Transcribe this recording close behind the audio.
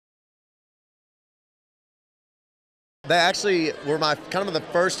They actually were my kind of the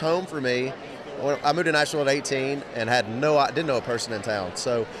first home for me. I moved to Nashville at 18 and didn't know a person in town.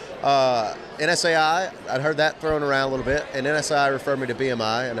 So NSAI, I'd heard that thrown around a little bit, and NSAI referred me to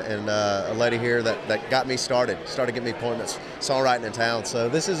BMI and a lady here that got me started getting me appointments songwriting in town. So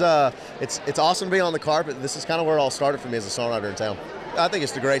this is it's awesome to be on the carpet. This is kind of where it all started for me as a songwriter in town. I think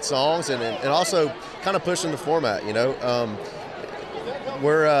it's the great songs and also kind of pushing the format.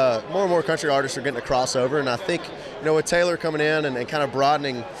 We're more and more country artists are getting a crossover, and I think with Taylor coming in and kind of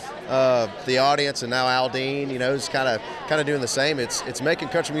broadening the audience, and now Aldine, is kind of doing the same. It's making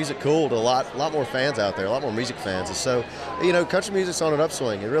country music cool to a lot more fans out there, a lot more music fans. And so, country music's on an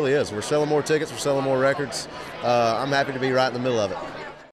upswing. It really is. We're selling more tickets. We're selling more records. I'm happy to be right in the middle of it.